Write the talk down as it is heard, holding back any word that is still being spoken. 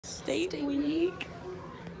State week.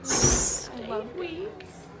 State week.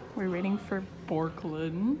 We're waiting for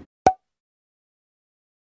Borklin.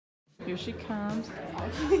 Here she comes.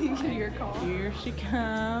 Your call. Here she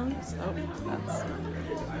comes. Oh, that's.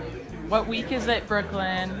 What week is it,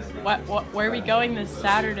 Brooklyn? Where are we going this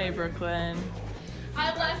Saturday, Brooklyn?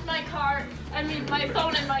 I left my car. I mean, my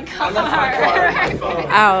phone in my car. I left my car in my phone.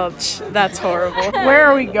 Ouch, that's horrible. Where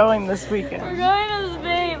are we going this weekend? We're going to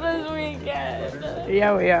State this weekend.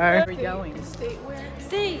 Yeah, we are. Where are we going? State where?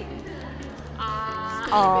 State.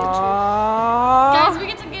 Aww. Guys, we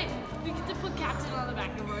get to put Captain on the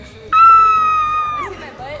back of our shirts. I see my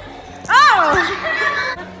butt.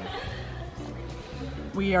 Oh!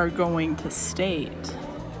 We are going to State.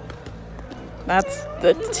 That's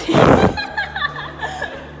the team.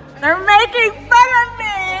 They're making fun of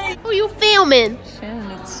me! Who are you filming?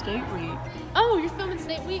 Shannon, it's State week. Oh, you're filming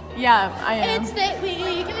State week? Yeah, I am. It's State week,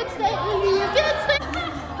 it's State week, it's State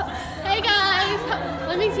week. Hey guys,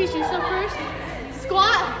 let me teach you. So first,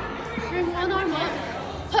 squat, bring one arm up.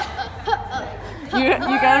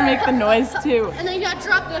 You gotta make the noise too. And then you gotta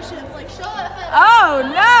drop the shit, like show it. Oh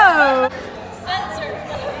no! Censor.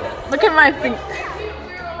 Look at my finger.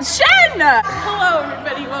 Shen! Hello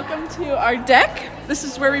everybody, welcome to our deck. This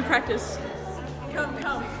is where we practice. Come.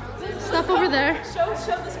 Step over there. Show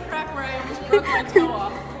this crack where I almost broke my toe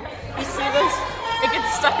off. You see this? It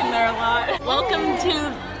gets stuck in there a lot. Welcome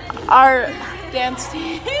to our dance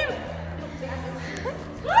team.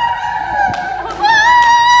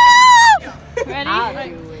 Ready?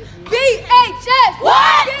 BHS!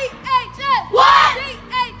 What? BHS! What?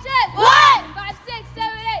 BHS! What? 5, 6,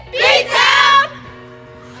 7, 8. B-Town!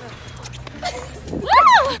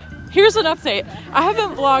 Here's an update. I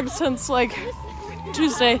haven't vlogged since like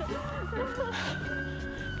Tuesday.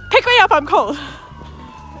 Pick me up, I'm cold.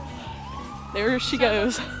 There she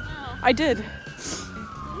goes. I did.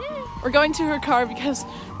 We're going to her car because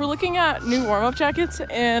we're looking at new warm-up jackets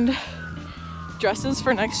and dresses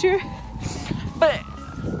for next year. But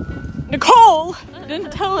Nicole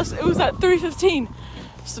didn't tell us it was at 3:15.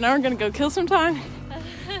 So now we're gonna go kill some time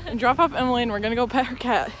and drop off Emily and we're gonna go pet her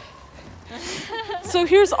cat. So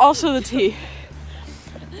here's also the tea.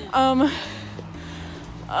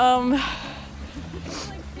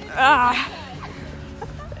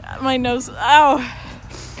 My nose, ow.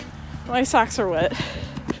 My socks are wet.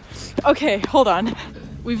 Okay, hold on.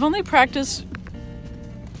 We've only practiced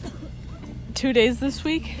 2 days this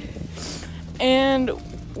week and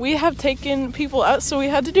we have taken people out, so we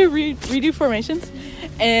had to do redo formations,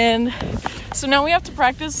 and so now we have to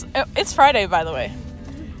practice. It's Friday, by the way.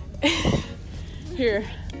 Here,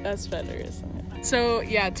 that's better, isn't it? So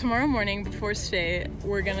yeah, tomorrow morning before State,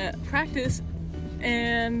 we're gonna practice,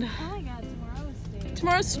 and Oh my god,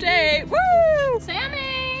 tomorrow's State. Woo!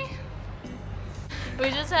 Sammy!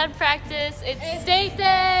 We just had practice. It's State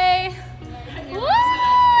Day!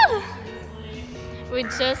 Woo! We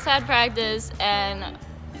just had practice and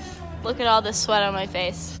look at all the sweat on my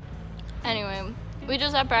face. Anyway, we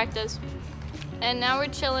just had practice and now we're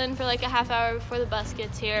chilling for like a half hour before the bus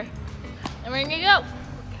gets here. And we're gonna go.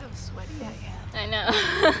 Look how sweaty I am. I know.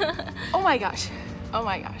 Oh my gosh. Oh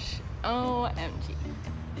my gosh. OMG.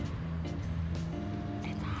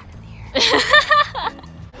 It's hot in here.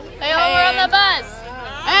 Hey, we're on the bus.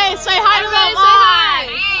 Hey, say hi Everybody to say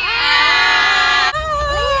them.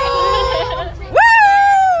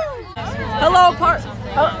 Hello,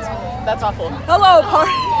 that's awful.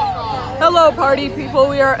 Hello, party people.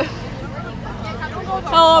 We are.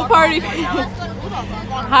 Hello, party people.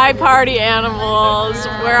 Hi, party animals.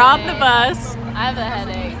 We're on the bus. I have a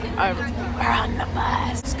headache. We're on the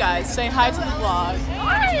bus. Guys, say hi to the vlog.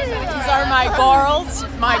 These are my girls.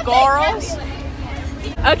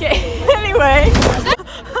 Okay. Anyway.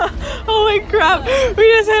 Holy crap! We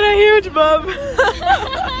just had a huge bump.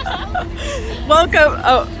 Welcome.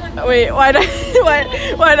 Oh. Wait, why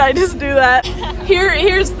did I just do that?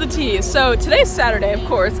 Here's the tea. So today's Saturday, of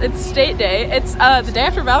course. It's State Day. It's the day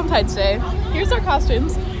after Valentine's Day. Here's our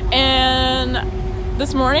costumes. And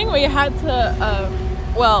this morning we had to,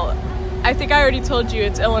 well, I think I already told you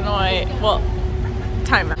it's Illinois. Well,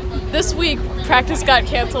 time out. This week practice got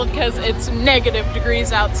canceled because it's negative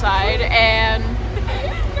degrees outside, and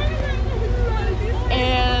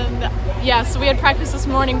yeah, so we had practice this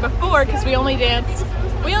morning before because we only made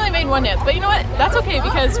one dance, but you know what? That's okay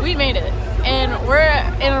because we made it, and we're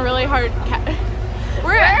in a really hard.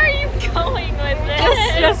 Where are you going with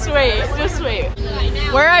this? Just wait.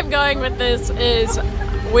 Where I'm going with this is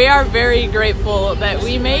we are very grateful that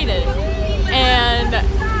we made it, and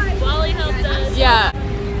Wally helped us. Yeah,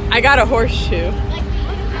 I got a horseshoe.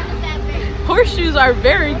 Horseshoes are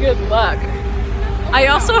very good luck. I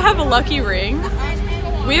also have a lucky ring.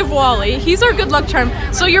 We have Wally. He's our good luck charm.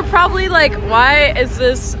 So you're probably like, why is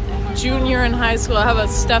this junior in high school have a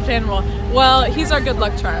stuffed animal? Well, he's our good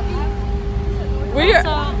luck charm.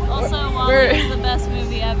 Also, Wally is the best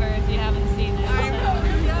movie ever if you haven't seen it.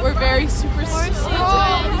 So. We're very superstitious.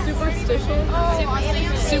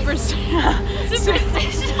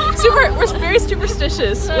 We're very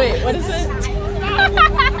superstitious. Wait, what is it?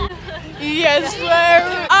 Yes, we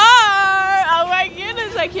are. Oh my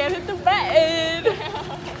goodness, I can't hit the button.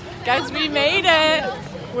 Guys, we made it.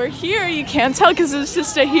 We're here. You can't tell because it's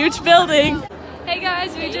just a huge building. Hey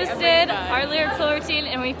guys, we just did our lyrical routine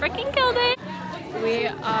and we freaking killed it. We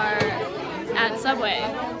are at Subway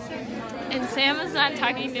and Sam is not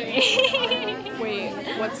talking to me. Wait,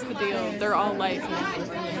 what's the deal? They're all like,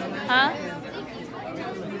 Huh?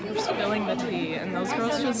 we're spilling the tea, and those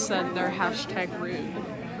girls just said they're #rude.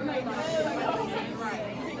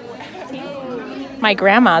 My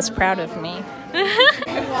grandma's proud of me.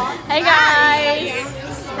 Hey guys!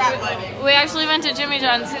 We actually went to Jimmy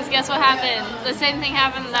John's because guess what happened? The same thing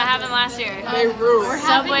happened that happened last year. They rule.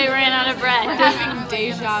 Subway ran out of bread. We're having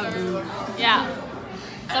deja vu. Yeah.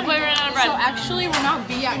 Subway ran out of bread. So actually, we're not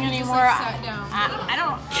beefing anymore.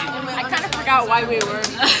 I kind of forgot why we were.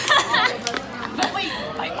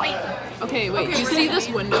 Wait. Okay, wait. You see this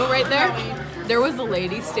window right there? There was a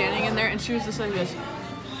lady standing in there, and she was just like this.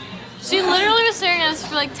 She literally was staring at us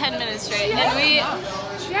for like 10 minutes straight, and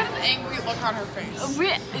She had an angry look on her face.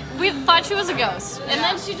 we thought she was a ghost, and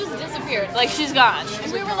then she just disappeared. Like she's gone.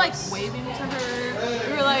 And we were like waving to her.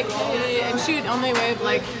 We were like, hey, and she would only wave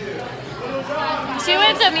like. She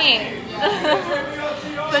went to me,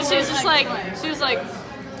 but she was just like, and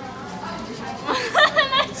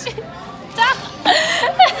then she stopped.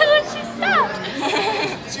 And then she stopped.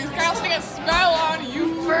 She's casting a spell on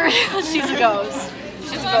you. For real, she's a ghost.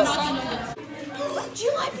 She's a ghost. Do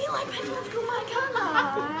you like me like I love you my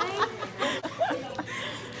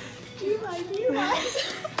God?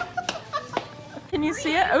 Can you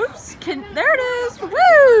see it? Oops. There it is.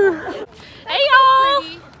 Woo! Hey y'all!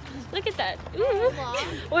 Look at that. Ooh.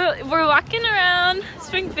 We're walking around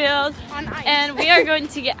Springfield and we are going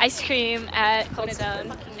to get ice cream at Cold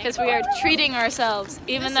Stone because we are treating ourselves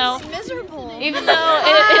even though Miserable. it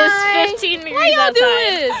is 15 degrees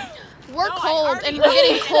outside. We're cold and we're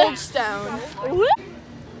getting Cold Stone.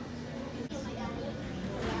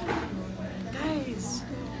 Guys.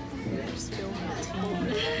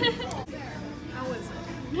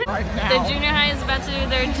 The junior high is about to do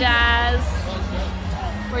their jazz.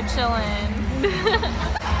 We're chilling. There's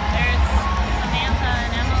Samantha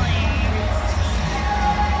and Emily.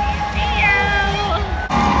 See you.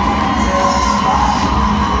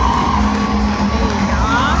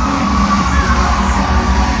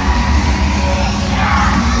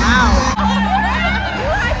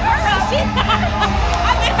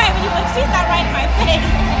 She's not right in my face.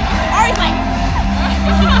 Ari's like,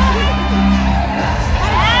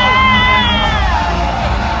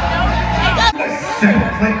 a simple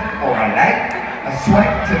click or a like, a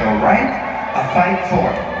swipe to the right, a fight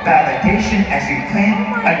for validation as you claim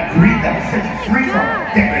a degree that will set you free from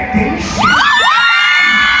degradation.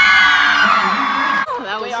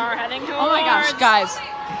 We are heading towards. Oh my gosh, guys.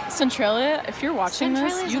 Centralia, if you're watching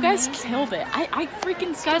this, you guys killed it. I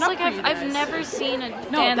freaking stood Guys, up like for you I've guys. never seen a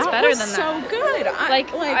No, dance that better was than so that. good.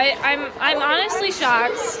 I'm honestly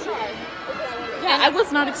shocked. Yeah, I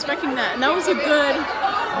was not expecting that, and that was a good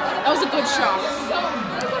shot.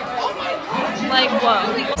 Like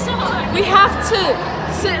whoa. We have to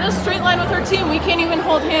sit in a straight line with our team. We can't even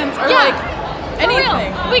hold hands or like For real.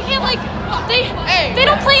 anything. We can't like they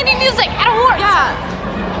don't play any music at awards.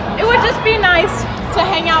 Yeah, it would just be nice to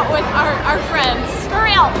hang out with our friends. For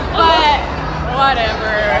real. But whatever.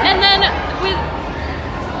 And then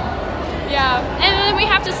we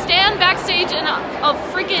have to stand backstage in a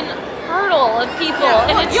freaking hurdle of people,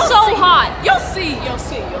 and it's You'll so see. hot. You'll see. You'll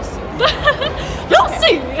see.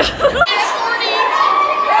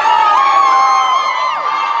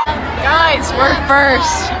 Guys, we're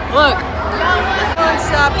first. Look. Don't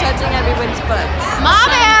stop touching everyone's butts.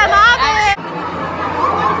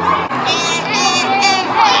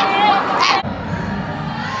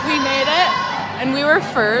 We made it, and we were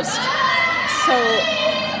first. So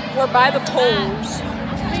we're by the poles.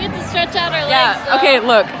 We get to stretch out our legs. Yeah. So. Okay.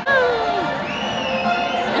 Look.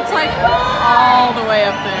 It's like all the way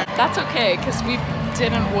up there. That's okay, because we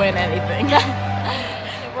didn't win anything.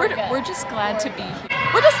 We're just glad to be here.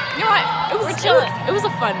 We're just, you know what? We're chilling. It was a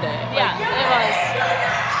fun day. Yeah, it was.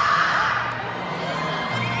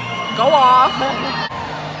 Go off.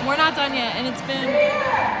 We're not done yet, and it's been.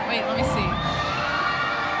 Wait, let me see.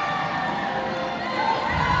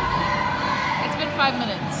 5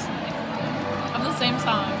 minutes of the same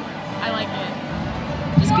song. I like it.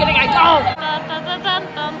 Just kidding, I don't!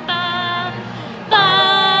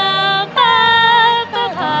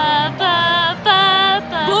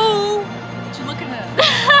 Boo! What you looking at?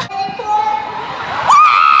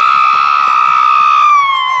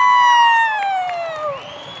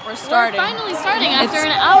 We're starting. We're finally starting after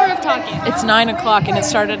an hour of talking. It's 9 o'clock and it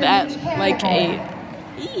started at like 8.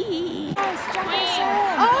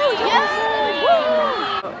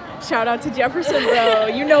 Shout out to Jefferson, bro.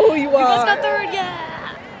 You know who you are. Let's go third,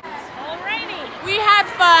 yeah. Alrighty. We had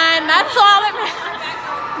fun. That's all that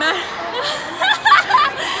matters.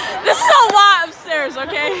 This is a lot upstairs,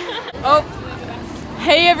 okay? Oh,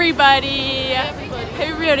 hey everybody. Hey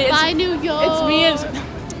everybody. Bye, New York. It's me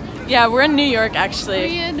and yeah, we're in New York actually.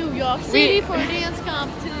 We're in New York City for a dance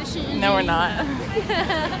competition. No, we're not.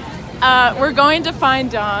 We're going to find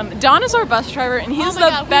Don. Don is our bus driver, and he's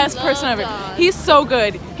the best person ever. Don. He's so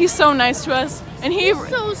good. He's so nice to us, and he's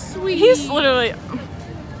so sweet. He's literally.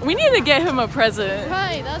 We need to get him a present.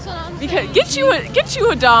 Right, that's what I'm saying. saying. Get you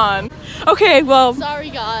a Don. Okay, well. Sorry,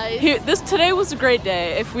 guys. Today was a great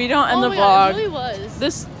day. If we don't end the my vlog, God, it really was.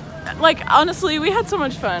 This, like, honestly, we had so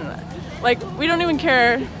much fun. Like, we don't even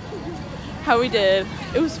care how we did.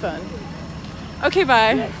 It was fun. Okay,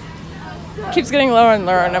 bye. Keeps getting lower and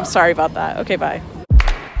lower, and I'm sorry about that. Okay, bye.